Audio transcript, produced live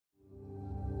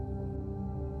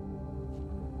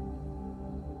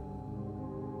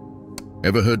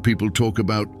Ever heard people talk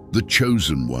about the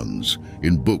chosen ones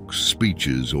in books,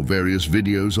 speeches, or various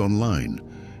videos online?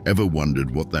 Ever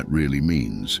wondered what that really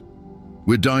means?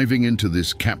 We're diving into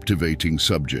this captivating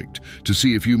subject to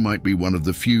see if you might be one of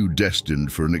the few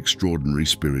destined for an extraordinary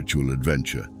spiritual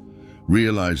adventure.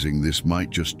 Realizing this might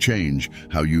just change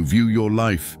how you view your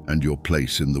life and your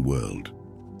place in the world.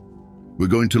 We're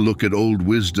going to look at old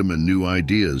wisdom and new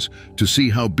ideas to see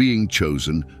how being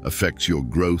chosen affects your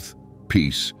growth,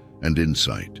 peace, and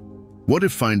insight. What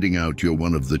if finding out you're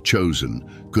one of the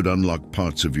chosen could unlock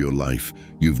parts of your life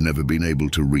you've never been able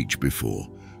to reach before?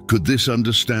 Could this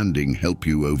understanding help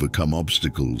you overcome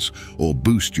obstacles or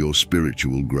boost your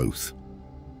spiritual growth?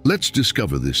 Let's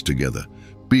discover this together.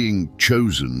 Being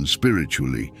chosen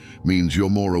spiritually means you're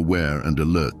more aware and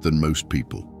alert than most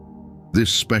people.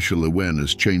 This special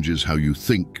awareness changes how you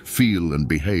think, feel, and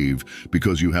behave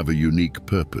because you have a unique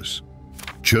purpose.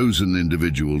 Chosen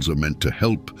individuals are meant to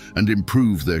help and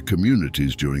improve their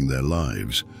communities during their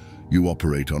lives. You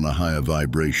operate on a higher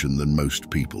vibration than most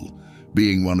people.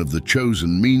 Being one of the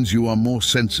chosen means you are more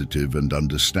sensitive and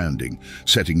understanding,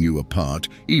 setting you apart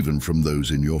even from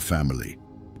those in your family.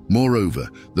 Moreover,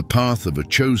 the path of a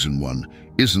chosen one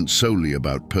isn't solely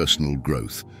about personal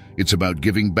growth. It's about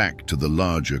giving back to the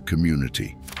larger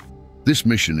community. This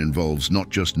mission involves not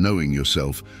just knowing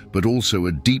yourself, but also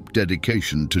a deep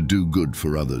dedication to do good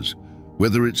for others.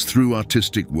 Whether it's through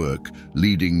artistic work,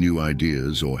 leading new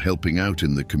ideas, or helping out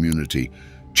in the community,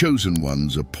 chosen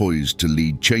ones are poised to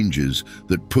lead changes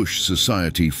that push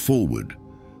society forward.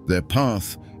 Their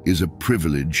path is a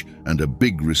privilege and a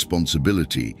big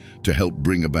responsibility to help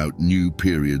bring about new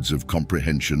periods of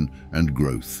comprehension and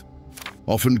growth.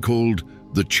 Often called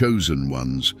the chosen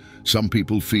ones, some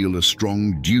people feel a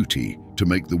strong duty to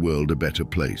make the world a better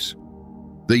place.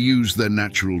 They use their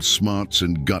natural smarts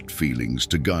and gut feelings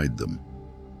to guide them.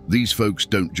 These folks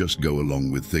don't just go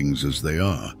along with things as they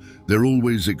are. They're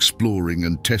always exploring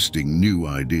and testing new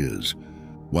ideas.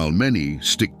 While many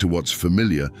stick to what's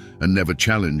familiar and never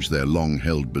challenge their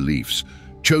long-held beliefs,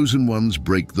 chosen ones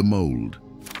break the mold.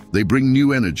 They bring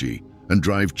new energy and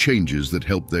drive changes that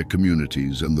help their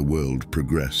communities and the world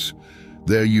progress.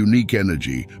 Their unique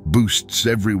energy boosts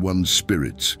everyone's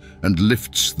spirits and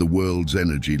lifts the world's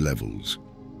energy levels.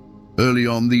 Early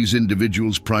on, these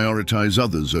individuals prioritize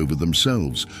others over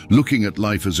themselves, looking at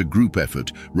life as a group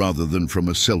effort rather than from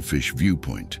a selfish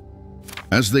viewpoint.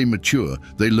 As they mature,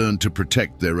 they learn to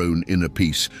protect their own inner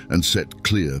peace and set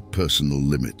clear personal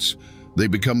limits. They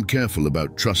become careful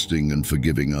about trusting and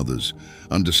forgiving others,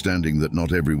 understanding that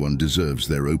not everyone deserves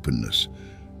their openness.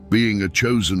 Being a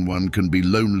chosen one can be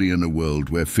lonely in a world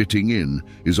where fitting in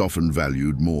is often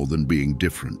valued more than being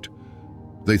different.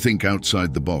 They think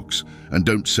outside the box and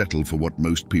don't settle for what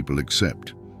most people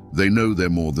accept. They know they're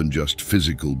more than just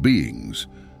physical beings.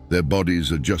 Their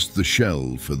bodies are just the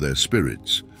shell for their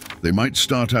spirits. They might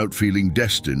start out feeling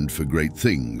destined for great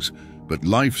things, but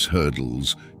life's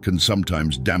hurdles can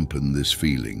sometimes dampen this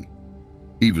feeling.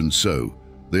 Even so,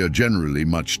 they are generally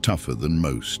much tougher than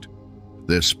most.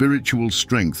 Their spiritual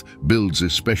strength builds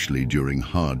especially during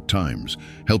hard times,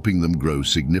 helping them grow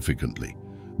significantly.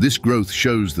 This growth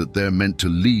shows that they're meant to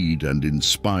lead and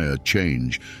inspire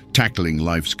change, tackling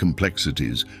life's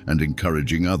complexities and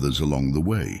encouraging others along the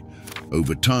way.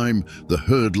 Over time, the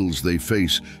hurdles they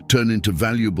face turn into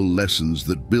valuable lessons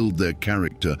that build their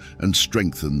character and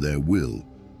strengthen their will.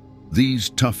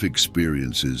 These tough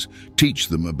experiences teach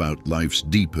them about life's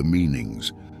deeper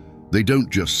meanings. They don't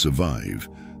just survive.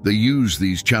 They use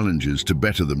these challenges to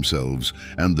better themselves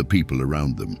and the people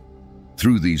around them.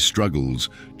 Through these struggles,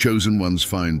 chosen ones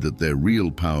find that their real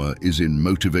power is in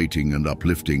motivating and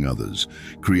uplifting others,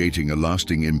 creating a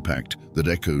lasting impact that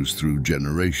echoes through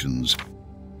generations.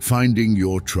 Finding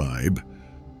your tribe.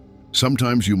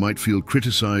 Sometimes you might feel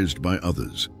criticized by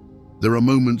others. There are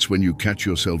moments when you catch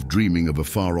yourself dreaming of a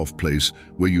far-off place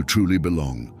where you truly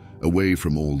belong, away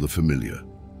from all the familiar.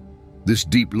 This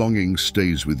deep longing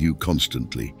stays with you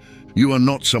constantly. You are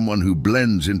not someone who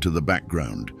blends into the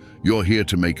background. You're here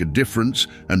to make a difference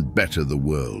and better the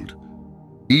world.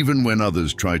 Even when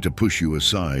others try to push you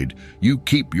aside, you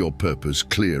keep your purpose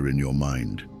clear in your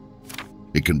mind.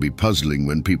 It can be puzzling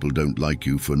when people don't like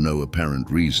you for no apparent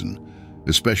reason,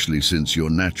 especially since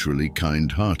you're naturally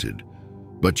kind-hearted.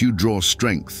 But you draw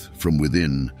strength from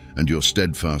within and your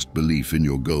steadfast belief in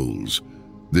your goals.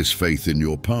 This faith in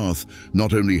your path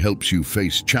not only helps you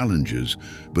face challenges,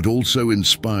 but also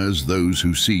inspires those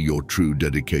who see your true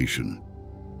dedication.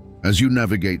 As you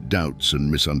navigate doubts and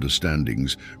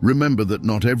misunderstandings, remember that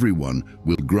not everyone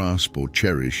will grasp or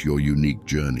cherish your unique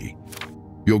journey.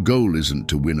 Your goal isn't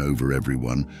to win over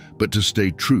everyone, but to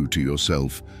stay true to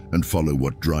yourself and follow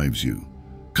what drives you.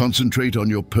 Concentrate on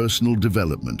your personal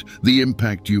development, the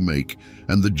impact you make,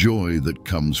 and the joy that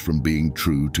comes from being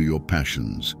true to your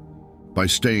passions. By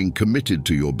staying committed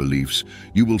to your beliefs,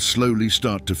 you will slowly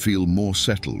start to feel more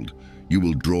settled. You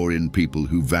will draw in people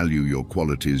who value your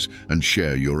qualities and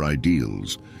share your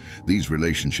ideals. These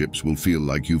relationships will feel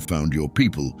like you've found your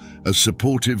people, a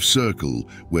supportive circle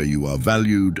where you are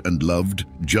valued and loved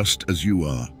just as you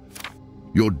are.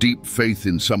 Your deep faith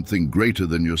in something greater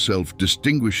than yourself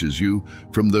distinguishes you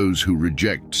from those who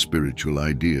reject spiritual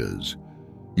ideas.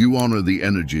 You honor the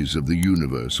energies of the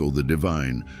universe or the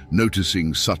divine,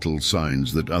 noticing subtle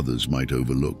signs that others might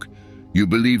overlook. You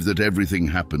believe that everything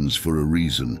happens for a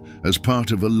reason, as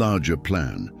part of a larger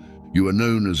plan. You are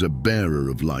known as a bearer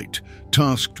of light,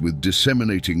 tasked with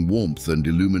disseminating warmth and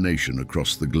illumination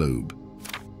across the globe.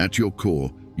 At your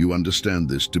core, you understand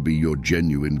this to be your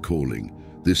genuine calling.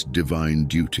 This divine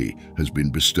duty has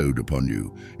been bestowed upon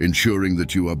you, ensuring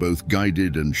that you are both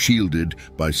guided and shielded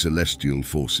by celestial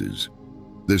forces.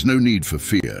 There's no need for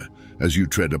fear, as you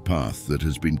tread a path that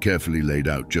has been carefully laid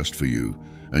out just for you,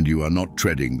 and you are not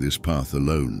treading this path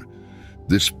alone.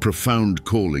 This profound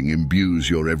calling imbues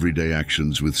your everyday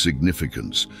actions with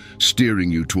significance, steering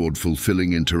you toward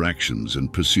fulfilling interactions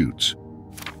and pursuits.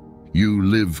 You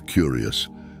live curious.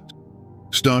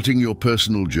 Starting your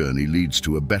personal journey leads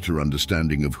to a better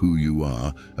understanding of who you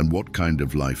are and what kind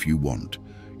of life you want.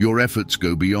 Your efforts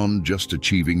go beyond just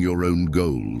achieving your own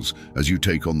goals as you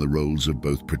take on the roles of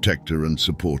both protector and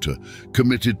supporter,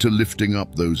 committed to lifting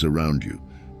up those around you.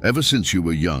 Ever since you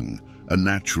were young, a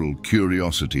natural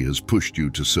curiosity has pushed you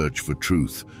to search for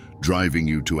truth, driving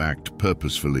you to act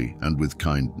purposefully and with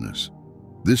kindness.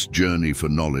 This journey for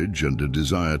knowledge and a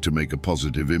desire to make a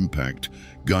positive impact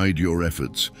guide your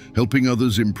efforts, helping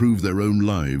others improve their own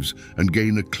lives and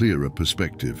gain a clearer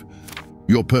perspective.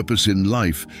 Your purpose in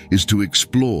life is to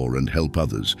explore and help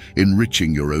others,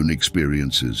 enriching your own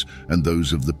experiences and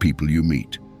those of the people you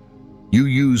meet. You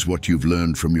use what you've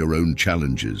learned from your own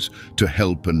challenges to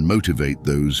help and motivate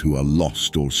those who are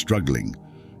lost or struggling.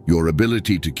 Your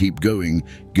ability to keep going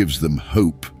gives them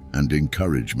hope and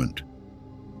encouragement.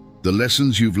 The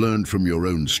lessons you've learned from your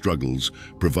own struggles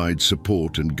provide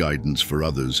support and guidance for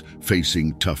others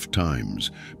facing tough times,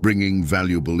 bringing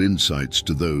valuable insights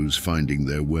to those finding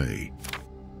their way.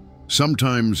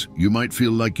 Sometimes you might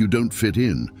feel like you don't fit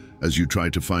in as you try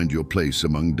to find your place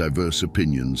among diverse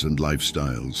opinions and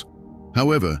lifestyles.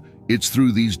 However, it's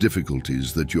through these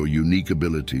difficulties that your unique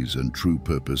abilities and true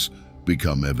purpose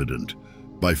become evident.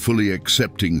 By fully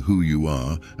accepting who you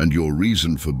are and your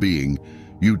reason for being,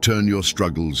 you turn your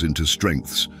struggles into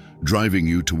strengths, driving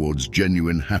you towards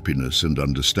genuine happiness and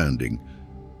understanding.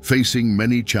 Facing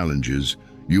many challenges,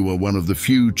 you are one of the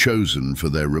few chosen for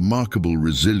their remarkable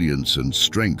resilience and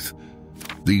strength.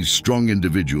 These strong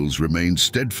individuals remain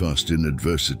steadfast in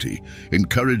adversity,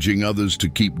 encouraging others to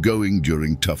keep going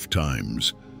during tough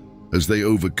times. As they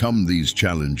overcome these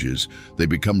challenges, they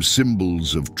become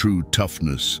symbols of true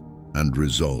toughness and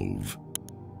resolve.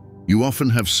 You often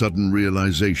have sudden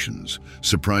realizations,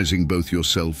 surprising both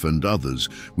yourself and others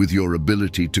with your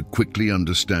ability to quickly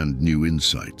understand new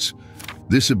insights.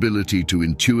 This ability to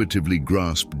intuitively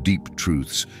grasp deep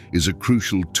truths is a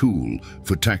crucial tool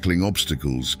for tackling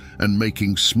obstacles and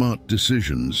making smart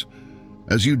decisions.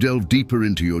 As you delve deeper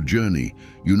into your journey,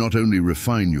 you not only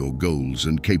refine your goals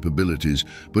and capabilities,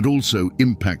 but also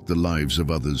impact the lives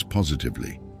of others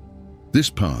positively. This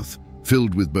path,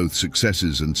 filled with both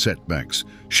successes and setbacks,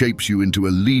 shapes you into a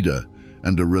leader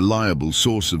and a reliable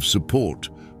source of support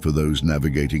for those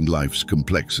navigating life's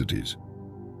complexities.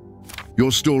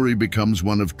 Your story becomes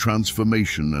one of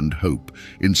transformation and hope,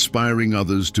 inspiring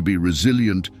others to be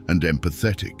resilient and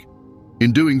empathetic.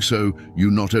 In doing so,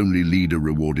 you not only lead a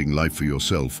rewarding life for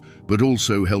yourself, but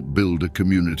also help build a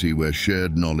community where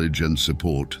shared knowledge and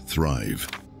support thrive.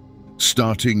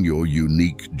 Starting your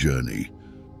unique journey.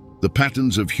 The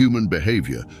patterns of human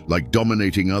behavior, like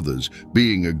dominating others,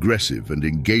 being aggressive and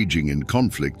engaging in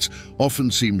conflicts, often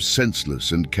seem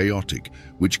senseless and chaotic,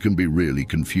 which can be really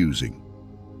confusing.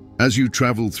 As you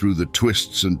travel through the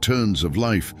twists and turns of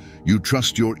life, you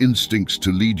trust your instincts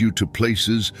to lead you to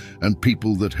places and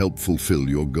people that help fulfill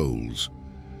your goals.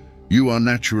 You are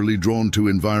naturally drawn to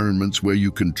environments where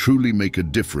you can truly make a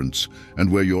difference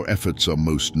and where your efforts are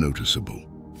most noticeable.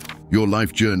 Your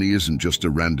life journey isn't just a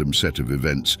random set of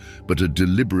events, but a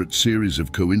deliberate series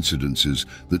of coincidences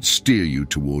that steer you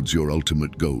towards your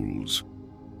ultimate goals.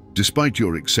 Despite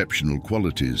your exceptional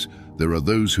qualities, there are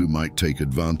those who might take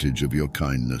advantage of your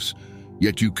kindness,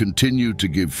 yet you continue to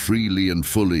give freely and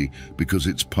fully because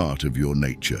it's part of your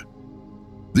nature.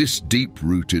 This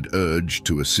deep-rooted urge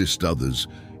to assist others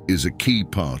is a key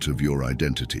part of your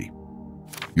identity.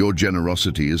 Your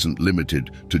generosity isn't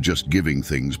limited to just giving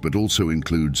things, but also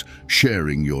includes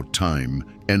sharing your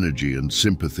time, energy, and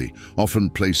sympathy, often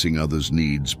placing others'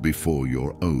 needs before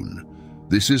your own.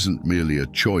 This isn't merely a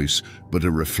choice, but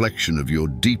a reflection of your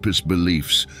deepest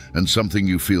beliefs and something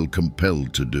you feel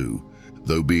compelled to do.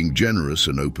 Though being generous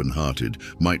and open-hearted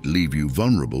might leave you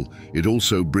vulnerable, it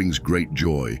also brings great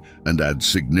joy and adds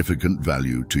significant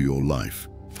value to your life.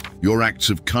 Your acts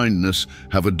of kindness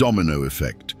have a domino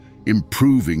effect,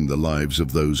 improving the lives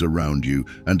of those around you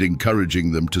and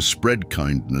encouraging them to spread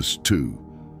kindness too.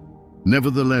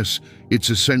 Nevertheless, it's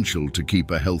essential to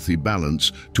keep a healthy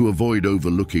balance to avoid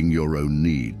overlooking your own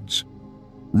needs.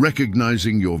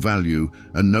 Recognizing your value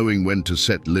and knowing when to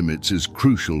set limits is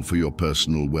crucial for your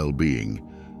personal well-being.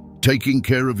 Taking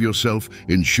care of yourself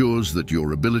ensures that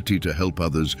your ability to help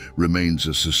others remains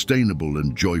a sustainable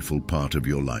and joyful part of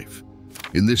your life.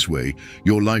 In this way,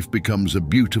 your life becomes a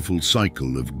beautiful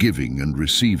cycle of giving and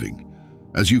receiving.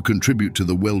 As you contribute to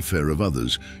the welfare of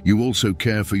others, you also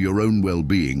care for your own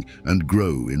well-being and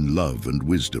grow in love and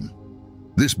wisdom.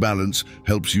 This balance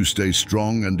helps you stay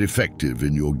strong and effective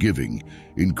in your giving,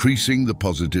 increasing the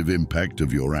positive impact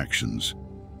of your actions.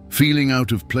 Feeling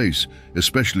out of place,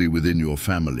 especially within your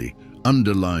family,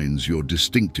 underlines your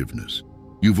distinctiveness.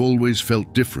 You've always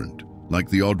felt different, like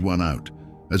the odd one out,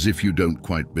 as if you don't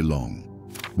quite belong.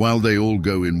 While they all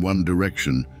go in one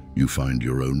direction, you find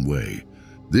your own way.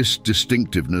 This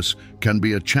distinctiveness can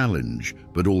be a challenge,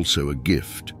 but also a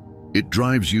gift. It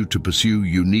drives you to pursue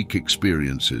unique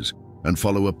experiences and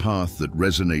follow a path that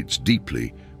resonates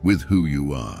deeply with who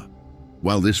you are.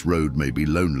 While this road may be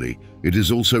lonely, it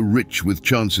is also rich with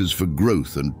chances for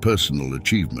growth and personal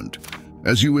achievement.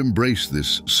 As you embrace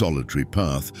this solitary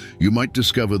path, you might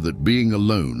discover that being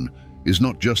alone is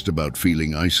not just about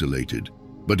feeling isolated,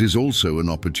 but is also an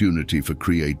opportunity for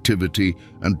creativity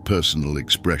and personal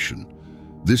expression.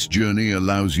 This journey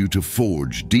allows you to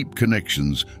forge deep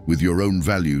connections with your own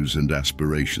values and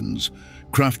aspirations,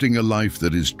 crafting a life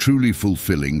that is truly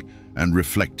fulfilling and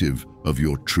reflective of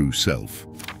your true self.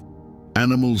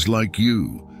 Animals like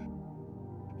you.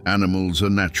 Animals are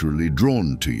naturally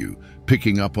drawn to you,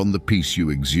 picking up on the peace you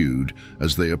exude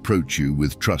as they approach you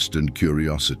with trust and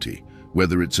curiosity.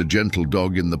 Whether it's a gentle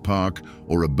dog in the park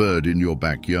or a bird in your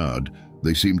backyard,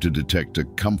 they seem to detect a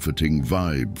comforting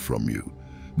vibe from you.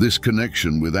 This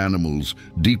connection with animals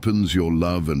deepens your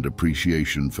love and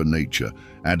appreciation for nature,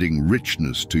 adding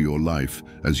richness to your life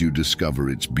as you discover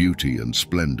its beauty and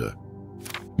splendor.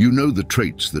 You know the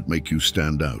traits that make you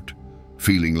stand out.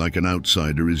 Feeling like an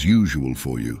outsider is usual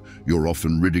for you. You're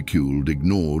often ridiculed,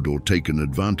 ignored, or taken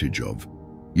advantage of.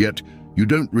 Yet, you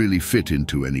don't really fit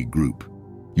into any group.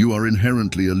 You are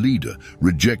inherently a leader,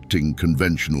 rejecting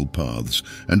conventional paths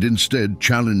and instead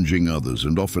challenging others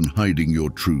and often hiding your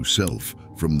true self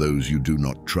from those you do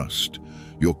not trust.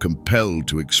 You're compelled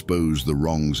to expose the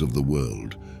wrongs of the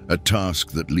world, a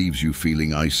task that leaves you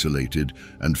feeling isolated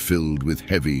and filled with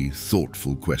heavy,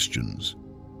 thoughtful questions.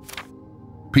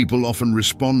 People often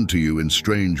respond to you in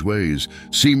strange ways,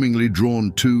 seemingly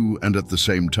drawn to and at the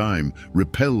same time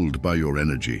repelled by your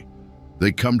energy.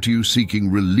 They come to you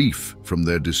seeking relief from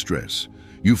their distress.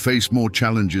 You face more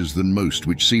challenges than most,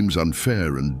 which seems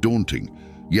unfair and daunting,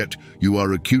 yet you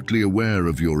are acutely aware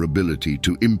of your ability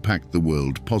to impact the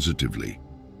world positively.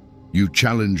 You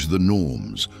challenge the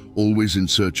norms, always in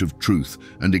search of truth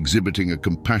and exhibiting a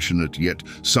compassionate yet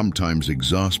sometimes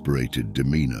exasperated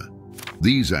demeanor.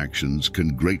 These actions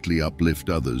can greatly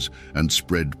uplift others and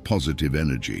spread positive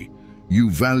energy. You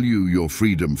value your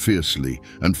freedom fiercely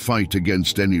and fight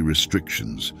against any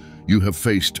restrictions. You have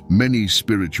faced many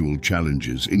spiritual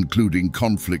challenges, including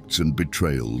conflicts and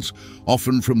betrayals,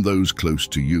 often from those close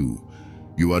to you.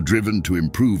 You are driven to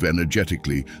improve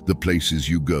energetically the places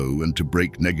you go and to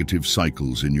break negative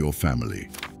cycles in your family.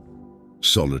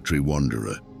 Solitary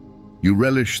wanderer. You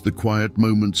relish the quiet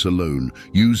moments alone,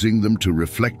 using them to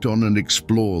reflect on and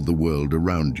explore the world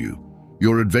around you.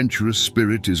 Your adventurous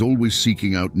spirit is always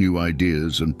seeking out new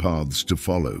ideas and paths to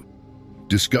follow.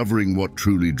 Discovering what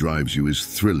truly drives you is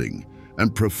thrilling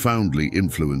and profoundly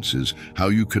influences how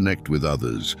you connect with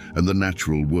others and the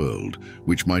natural world,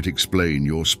 which might explain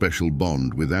your special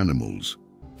bond with animals.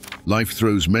 Life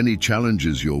throws many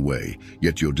challenges your way,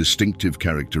 yet your distinctive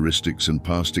characteristics and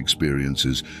past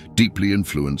experiences deeply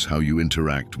influence how you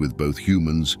interact with both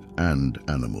humans and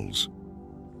animals.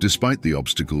 Despite the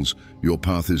obstacles, your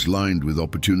path is lined with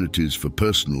opportunities for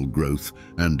personal growth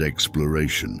and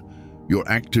exploration. You're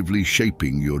actively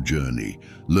shaping your journey,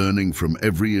 learning from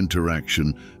every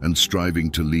interaction and striving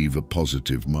to leave a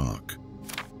positive mark.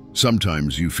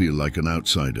 Sometimes you feel like an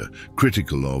outsider,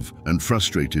 critical of and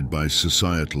frustrated by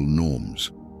societal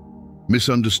norms.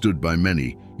 Misunderstood by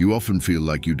many, you often feel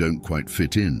like you don't quite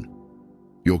fit in.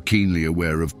 You're keenly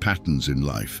aware of patterns in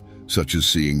life, such as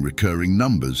seeing recurring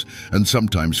numbers, and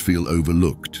sometimes feel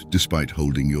overlooked despite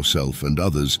holding yourself and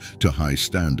others to high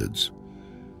standards.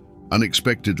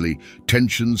 Unexpectedly,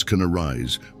 tensions can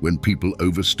arise when people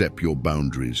overstep your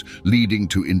boundaries, leading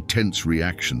to intense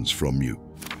reactions from you.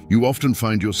 You often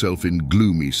find yourself in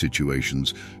gloomy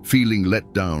situations, feeling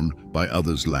let down by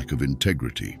others' lack of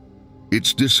integrity.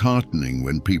 It's disheartening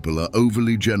when people are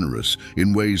overly generous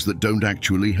in ways that don't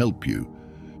actually help you.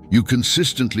 You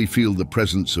consistently feel the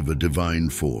presence of a divine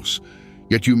force,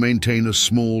 yet you maintain a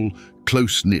small,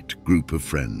 close-knit group of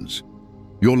friends.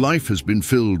 Your life has been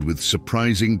filled with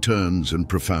surprising turns and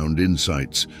profound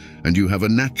insights, and you have a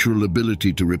natural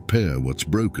ability to repair what's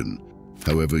broken.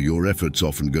 However, your efforts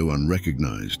often go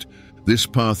unrecognized. This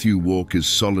path you walk is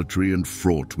solitary and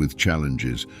fraught with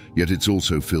challenges, yet it's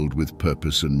also filled with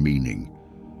purpose and meaning.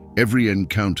 Every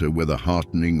encounter, whether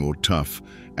heartening or tough,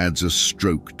 adds a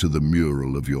stroke to the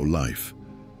mural of your life.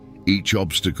 Each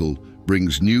obstacle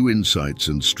brings new insights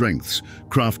and strengths,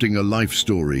 crafting a life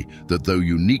story that, though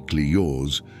uniquely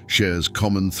yours, shares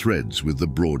common threads with the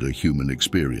broader human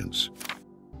experience.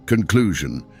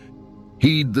 Conclusion: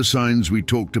 heed the signs we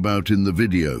talked about in the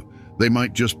video. They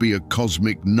might just be a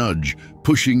cosmic nudge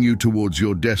pushing you towards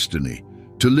your destiny.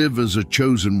 To live as a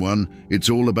chosen one,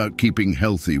 it's all about keeping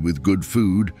healthy with good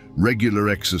food, regular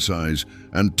exercise,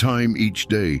 and time each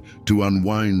day to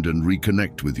unwind and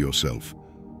reconnect with yourself.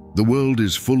 The world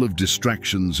is full of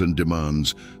distractions and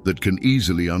demands that can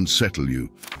easily unsettle you,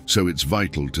 so it's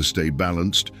vital to stay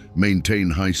balanced,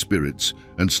 maintain high spirits,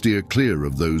 and steer clear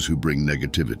of those who bring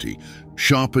negativity.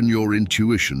 Sharpen your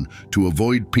intuition to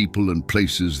avoid people and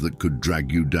places that could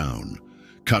drag you down.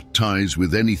 Cut ties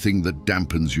with anything that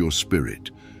dampens your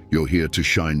spirit. You're here to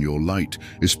shine your light,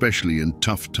 especially in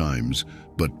tough times,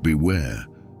 but beware,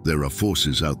 there are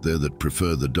forces out there that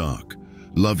prefer the dark.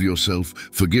 Love yourself,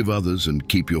 forgive others, and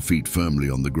keep your feet firmly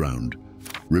on the ground.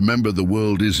 Remember, the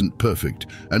world isn't perfect,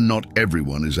 and not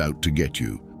everyone is out to get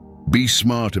you. Be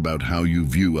smart about how you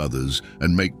view others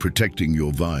and make protecting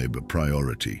your vibe a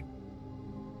priority.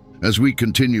 As we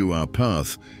continue our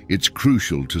path, it's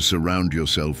crucial to surround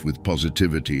yourself with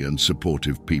positivity and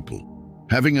supportive people.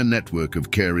 Having a network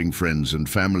of caring friends and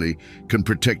family can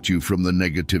protect you from the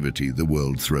negativity the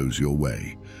world throws your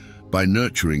way. By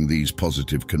nurturing these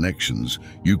positive connections,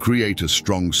 you create a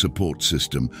strong support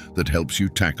system that helps you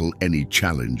tackle any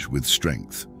challenge with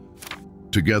strength.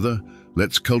 Together,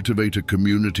 let's cultivate a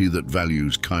community that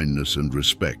values kindness and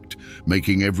respect,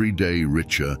 making every day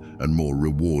richer and more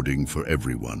rewarding for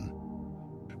everyone.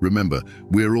 Remember,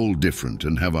 we're all different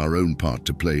and have our own part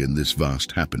to play in this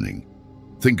vast happening.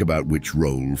 Think about which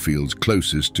role feels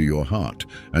closest to your heart,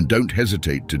 and don't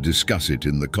hesitate to discuss it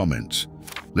in the comments.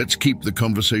 Let's keep the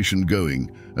conversation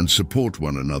going and support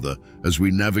one another as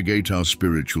we navigate our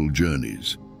spiritual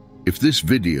journeys. If this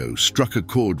video struck a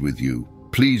chord with you,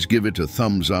 please give it a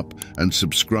thumbs up and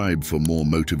subscribe for more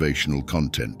motivational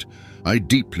content. I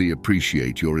deeply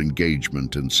appreciate your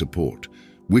engagement and support.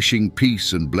 Wishing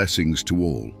peace and blessings to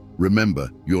all. Remember,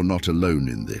 you're not alone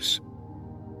in this.